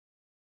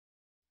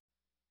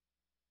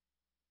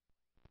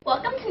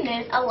Welcome to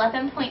News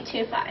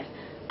 11.25.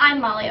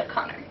 I'm Molly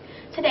O'Connor.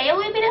 Today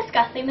we'll be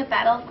discussing the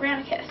Battle of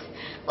Granicus.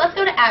 Let's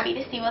go to Abby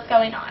to see what's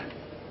going on.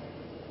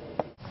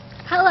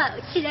 Hello,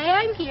 today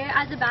I'm here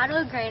at the Battle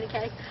of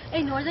Granicus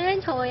in northern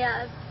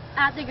Anatolia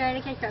at the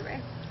Granicus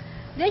River.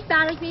 This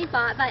battle is being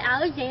fought by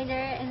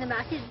Alexander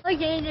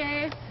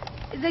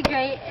the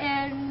Great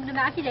and the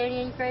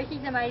Macedonians versus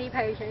the mighty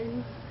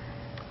Persians.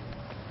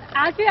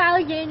 After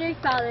Alexander's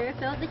father,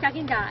 Philip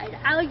II, died,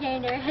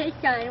 Alexander, his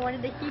son,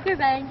 wanted to seek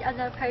revenge of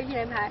the Persian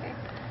Empire.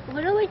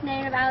 Little was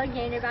known of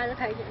Alexander by the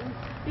Persians.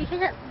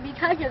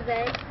 Because of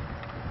this,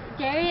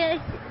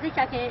 Darius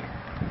II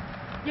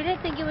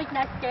didn't think it was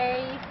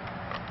necessary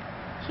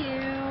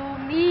to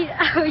meet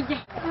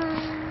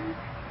Alexander.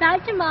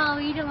 Back to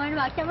Molly to learn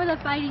about some of the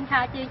fighting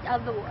tactics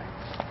of the war.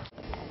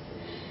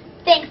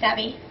 Thanks,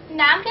 Abby.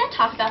 Now I'm going to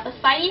talk about the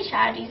fighting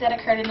strategies that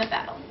occurred in the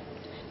battle.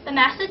 The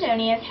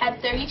Macedonians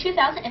had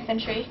 32,000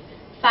 infantry,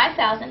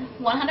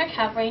 5,100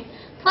 cavalry,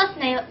 plus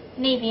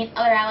navy and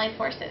other allied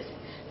forces.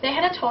 They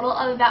had a total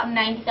of about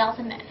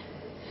 90,000 men.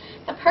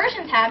 The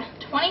Persians had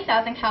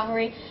 20,000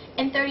 cavalry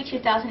and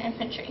 32,000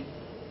 infantry.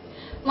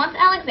 Once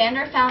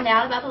Alexander found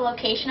out about the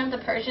location of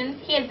the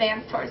Persians, he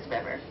advanced towards the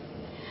river.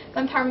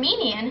 When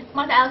Parmenion,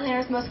 one of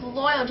Alexander's most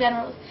loyal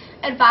generals,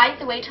 advised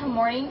to wait till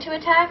morning to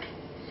attack,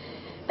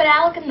 but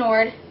Alec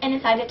ignored and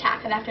decided to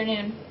attack that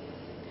afternoon.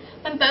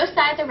 When both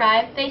sides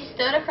arrived, they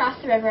stood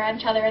across the river at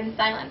each other in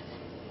silence.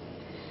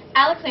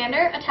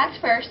 Alexander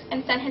attacked first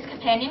and sent his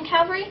companion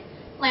cavalry,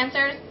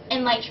 lancers,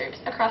 and light troops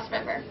across the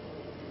river.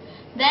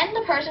 Then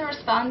the Persians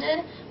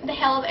responded with a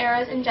hail of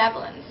arrows and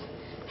javelins.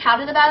 How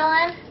did the battle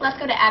end? Let's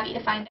go to Abby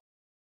to find out.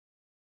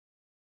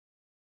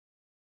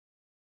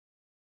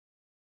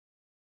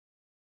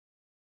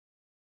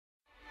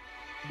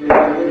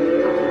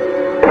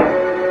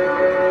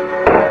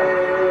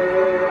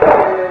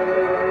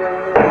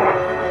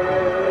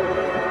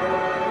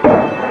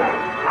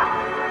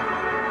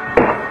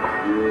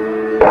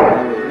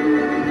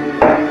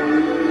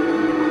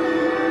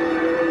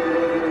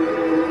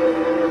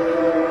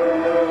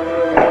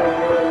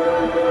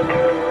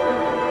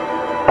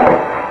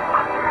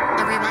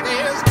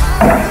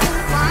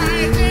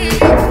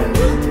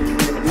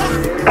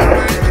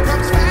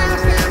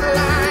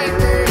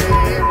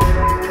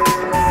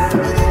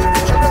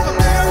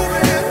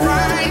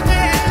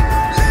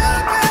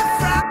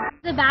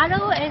 The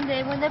battle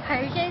ended when the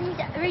Persians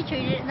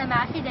retreated and the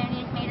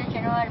Macedonians made a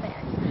general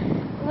advance.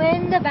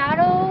 When the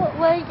battle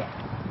was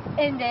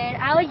ended,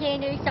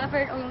 Alexander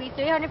suffered only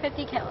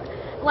 350 killed,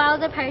 while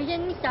the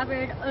Persians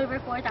suffered over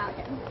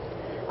 4,000.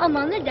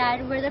 Among the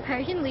dead were the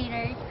Persian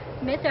leaders,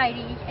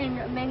 Mithridates,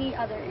 and many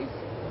others.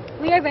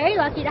 We are very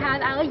lucky to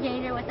have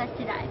Alexander with us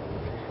today.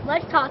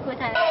 Let's talk with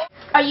him.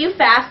 Are you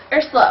fast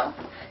or slow?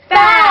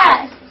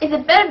 Fast! Is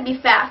it better to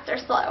be fast or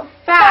slow?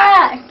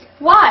 Fast!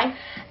 Why?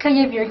 Because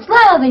if you're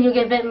slow, then you'll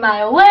get bitten by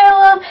a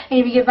werewolf,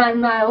 and if you get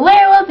bitten by a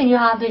werewolf, then you'll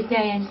have to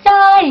stay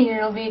inside,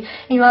 and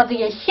you'll have to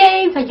get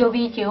shaved because you'll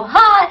be too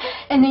hot,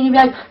 and then you'll be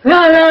like,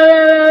 rah, rah,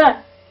 rah,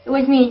 rah,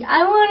 which means,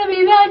 I want to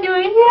be back to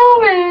a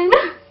human.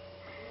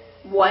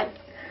 What?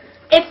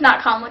 It's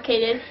not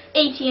complicated.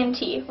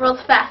 AT&T,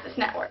 world's fastest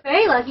network.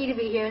 Very lucky to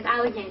be here with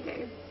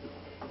Alexander.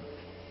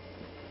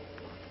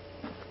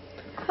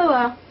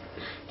 Hello.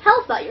 Tell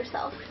us about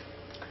yourself.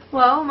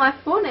 Well, my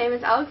full name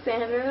is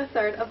Alexander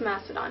III of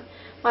Macedon.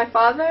 My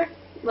father,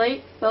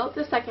 late Philip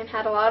II,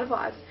 had a lot of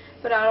wives,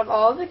 but out of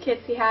all the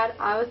kids he had,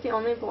 I was the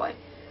only boy.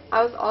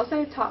 I was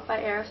also taught by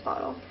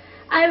Aristotle.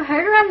 I have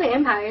heard around the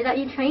empire that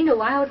you trained a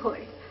wild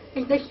horse.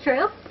 Is this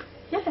true?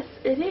 Yes,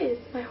 it is.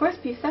 My horse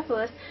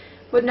Bucephalus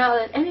would not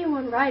let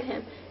anyone ride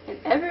him, and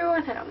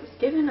everyone had almost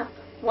given up.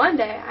 One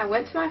day, I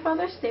went to my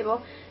father's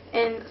stable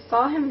and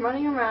saw him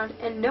running around,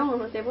 and no one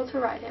was able to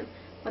ride him.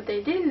 What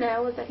they didn't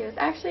know was that he was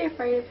actually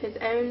afraid of his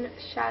own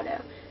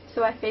shadow,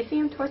 so by facing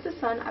him towards the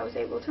sun, I was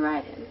able to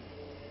ride him.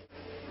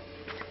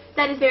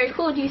 That is very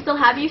cool. Do you still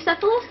have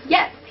Bucephalus?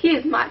 Yes, he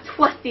is my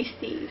trusty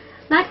steed.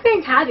 That's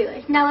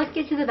fantabulous. Now let's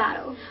get to the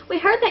battle. We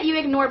heard that you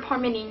ignored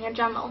Parmenion, your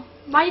general.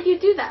 Why did you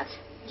do that?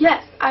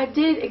 Yes, I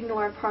did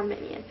ignore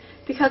Parmenion,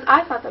 because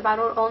I thought the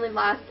battle would only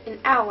last an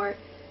hour,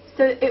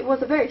 so it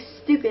was a very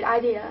stupid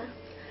idea.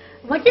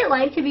 What's it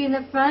like to be in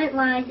the front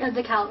lines of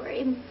the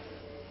cavalry?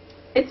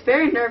 It's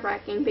very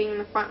nerve-wracking being in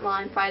the front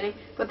line fighting,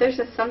 but there's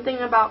just something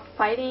about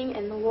fighting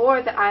and the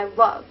war that I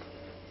love.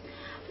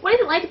 What is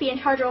it like to be in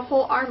charge of a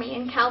whole army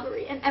and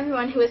cavalry and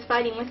everyone who is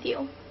fighting with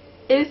you?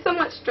 It is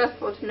somewhat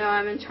stressful to know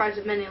I'm in charge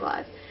of many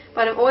lives,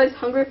 but I'm always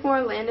hungry for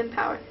land and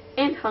power,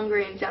 and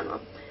hungry in general.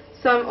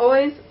 So I'm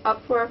always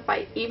up for a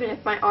fight, even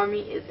if my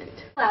army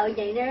isn't.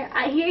 Alexander,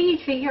 I hear you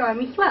treat your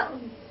army well.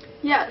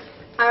 Yes,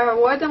 I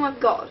reward them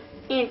with gold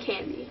and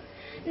candy.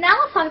 Now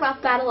let's talk about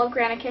the Battle of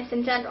Granicus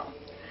in general.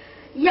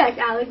 Yes,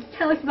 Alex,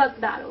 tell us about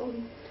the battle.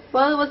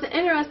 Well, it was an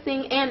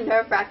interesting and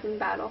nerve-wracking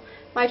battle.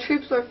 My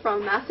troops were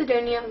from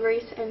Macedonia,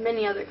 Greece, and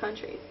many other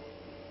countries.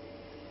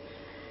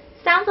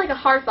 Sounds like a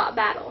hard-fought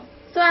battle.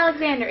 So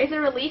Alexander, is it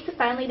a relief to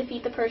finally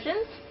defeat the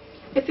Persians?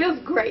 It feels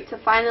great to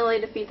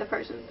finally defeat the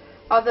Persians.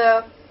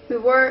 Although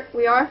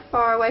we are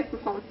far away from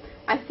home,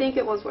 I think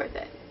it was worth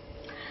it.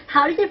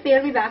 How does it feel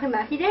to be back in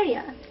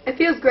Macedonia? It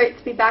feels great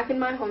to be back in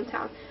my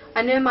hometown.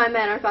 I know my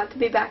men are glad to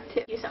be back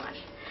too. Thank you so much.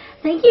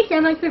 Thank you so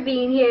much for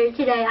being here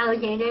today,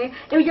 Alexander.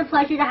 It was a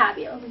pleasure to have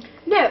you.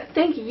 No,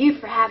 thank you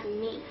for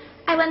having me.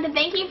 I want to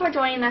thank you for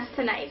joining us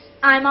tonight.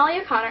 I'm Molly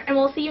O'Connor, and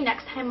we'll see you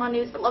next time on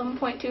News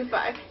 11.25.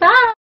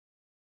 Bye!